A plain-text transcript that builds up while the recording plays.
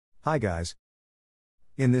Hi guys.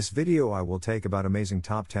 In this video I will take about amazing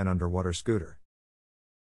top 10 underwater scooter.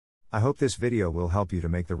 I hope this video will help you to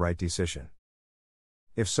make the right decision.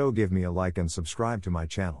 If so, give me a like and subscribe to my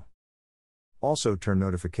channel. Also turn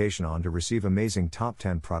notification on to receive amazing top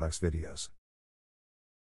 10 products videos.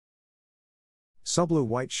 SUBLUE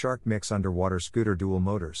WhiteShark Mix Underwater Scooter Dual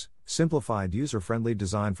Motors, simplified user-friendly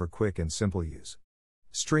design for quick and simple use.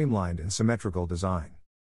 Streamlined and symmetrical design.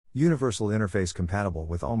 Universal interface compatible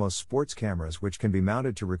with almost sports cameras which can be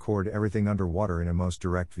mounted to record everything underwater in a most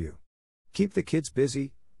direct view. Keep the kids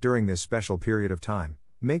busy, during this special period of time,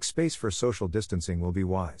 make space for social distancing will be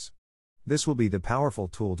wise. This will be the powerful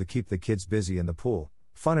tool to keep the kids busy in the pool,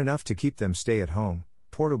 fun enough to keep them stay at home,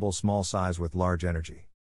 portable small size with large energy.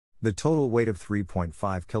 The total weight of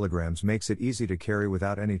 3.5 kilograms makes it easy to carry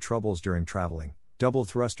without any troubles during traveling. Double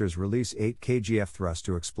thrusters release 8 kgf thrust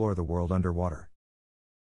to explore the world underwater.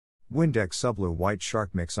 WINDEK SUBLUE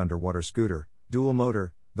WhiteShark Mix Underwater Scooter, Dual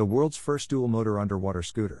Motor, the world's first dual motor underwater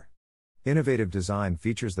scooter. Innovative design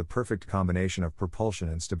features the perfect combination of propulsion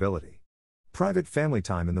and stability. Private family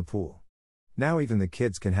time in the pool. Now even the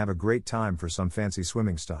kids can have a great time for some fancy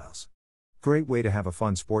swimming styles. Great way to have a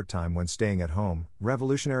fun sport time when staying at home,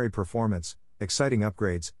 revolutionary performance, exciting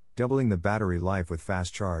upgrades, doubling the battery life with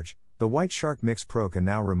fast charge. The WhiteShark Mix Pro can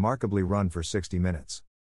now remarkably run for 60 minutes.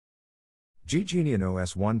 GENEINNO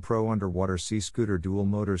S1 Pro Underwater Sea Scooter Dual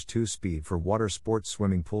Motors 2-speed for water sports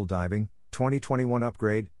swimming pool diving, 2021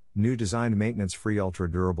 upgrade, new designed maintenance-free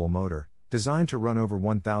ultra-durable motor, designed to run over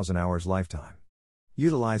 1,000 hours lifetime.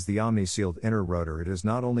 Utilize the Omni-sealed inner rotor. It is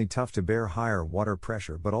not only tough to bear higher water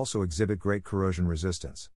pressure but also exhibit great corrosion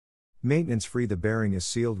resistance. Maintenance-free. The bearing is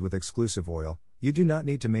sealed with exclusive oil. You do not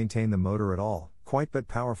need to maintain the motor at all, quite but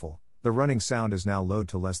powerful. The running sound is now low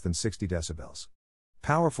to less than 60 decibels.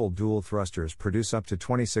 Powerful dual thrusters produce up to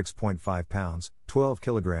 26.5 pounds, 12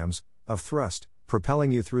 kilograms, of thrust,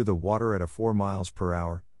 propelling you through the water at a 4 miles per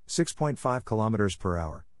hour, 6.5 kilometers per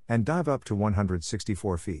hour, and dive up to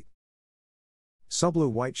 164 feet.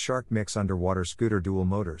 SUBLUE WhiteShark Mix Underwater Scooter Dual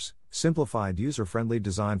Motors, simplified user-friendly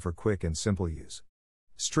design for quick and simple use.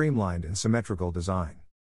 Streamlined and symmetrical design.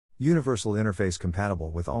 Universal interface compatible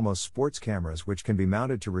with almost sports cameras which can be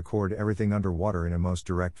mounted to record everything underwater in a most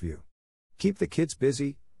direct view. Keep the kids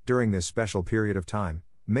busy, during this special period of time,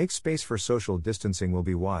 make space for social distancing will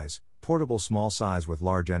be wise, portable small size with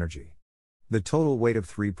large energy. The total weight of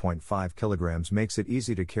 3.5 kilograms makes it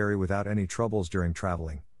easy to carry without any troubles during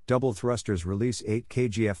traveling. Double thrusters release 8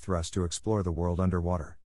 kgf thrust to explore the world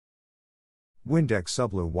underwater. WINDEK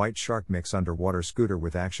SUBLUE WhiteShark Mix Underwater Scooter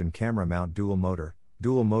with Action Camera Mount Dual Motor,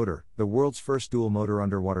 the world's first dual motor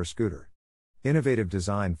underwater scooter. Innovative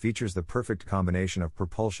design features the perfect combination of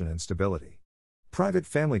propulsion and stability. Private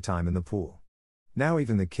family time in the pool. Now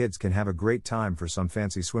even the kids can have a great time for some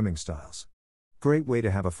fancy swimming styles. Great way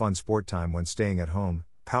to have a fun sport time when staying at home.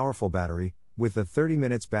 Powerful battery, with the 30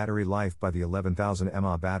 minutes battery life by the 11,000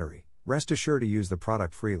 mAh battery, rest assured to use the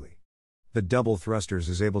product freely. The double thrusters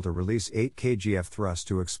is able to release 8 kgf thrust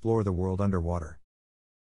to explore the world underwater.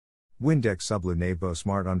 WINDEK SUBLUE Navbow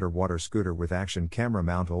Smart Underwater Scooter with Action Camera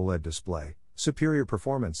Mount OLED Display, superior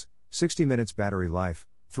performance, 60 minutes battery life,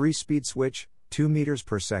 3-speed switch, 2 meters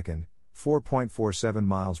per second, 4.47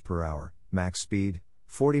 miles per hour, max speed,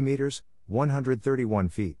 40 meters, 131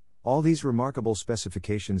 feet. All these remarkable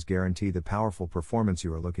specifications guarantee the powerful performance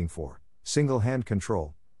you are looking for. Single hand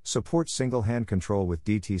control, supports single hand control with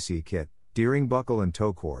DTC kit, D-ring buckle and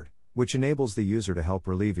tow cord, which enables the user to help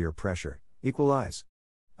relieve ear pressure, equalize,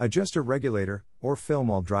 adjust a regulator, or film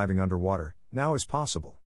while driving underwater, now is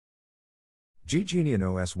possible.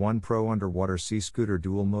 GENEINNO S1 Pro Underwater Sea Scooter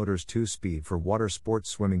Dual Motors 2-speed for water sports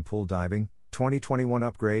swimming pool diving, 2021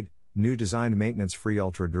 upgrade, new designed maintenance-free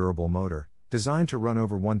ultra-durable motor, designed to run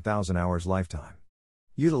over 1,000 hours lifetime.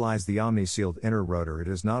 Utilize the Omni-sealed inner rotor. It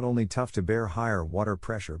is not only tough to bear higher water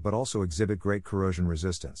pressure but also exhibit great corrosion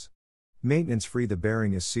resistance. Maintenance-free. The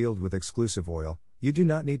bearing is sealed with exclusive oil. You do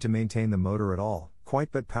not need to maintain the motor at all,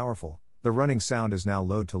 quite but powerful. The running sound is now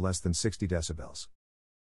low to less than 60 decibels.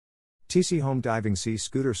 TC Home Diving Sea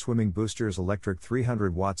Scooter Swimming Boosters Electric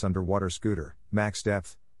 300 watts Underwater Scooter, max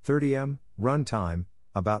depth, 30 m, run time,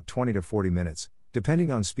 about 20 to 40 minutes,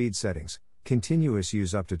 depending on speed settings, continuous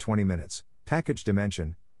use up to 20 minutes, package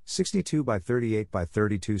dimension, 62 by 38 by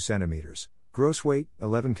 32 centimeters, gross weight,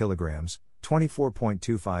 11 kilograms,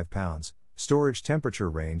 24.25 pounds, storage temperature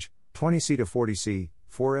range, 20C to 40C,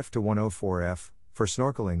 4F to 104F, for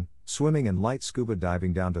snorkeling, swimming and light scuba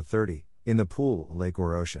diving down to 30, in the pool, lake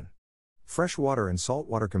or ocean. Freshwater and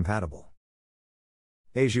saltwater compatible.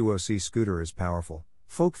 Asiwo Sea Scooter is powerful,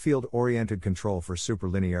 folk field oriented control for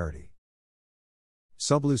superlinearity.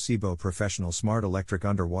 SUBLUE Seabow Professional Smart Electric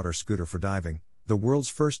Underwater Scooter for Diving. The world's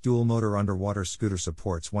first dual-motor underwater scooter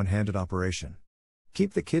supports one-handed operation.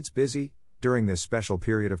 Keep the kids busy during this special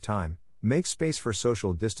period of time. Make space for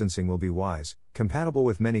social distancing will be wise, compatible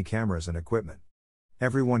with many cameras and equipment.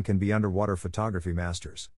 Everyone can be underwater photography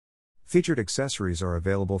masters. Featured accessories are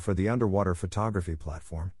available for the underwater photography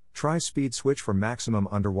platform. Try speed switch for maximum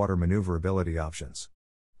underwater maneuverability options.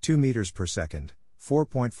 2 meters per second,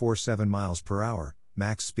 4.47 miles per hour,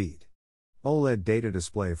 max speed. OLED data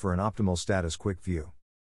display for an optimal status quick view.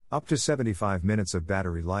 Up to 75 minutes of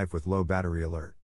battery life with low battery alert.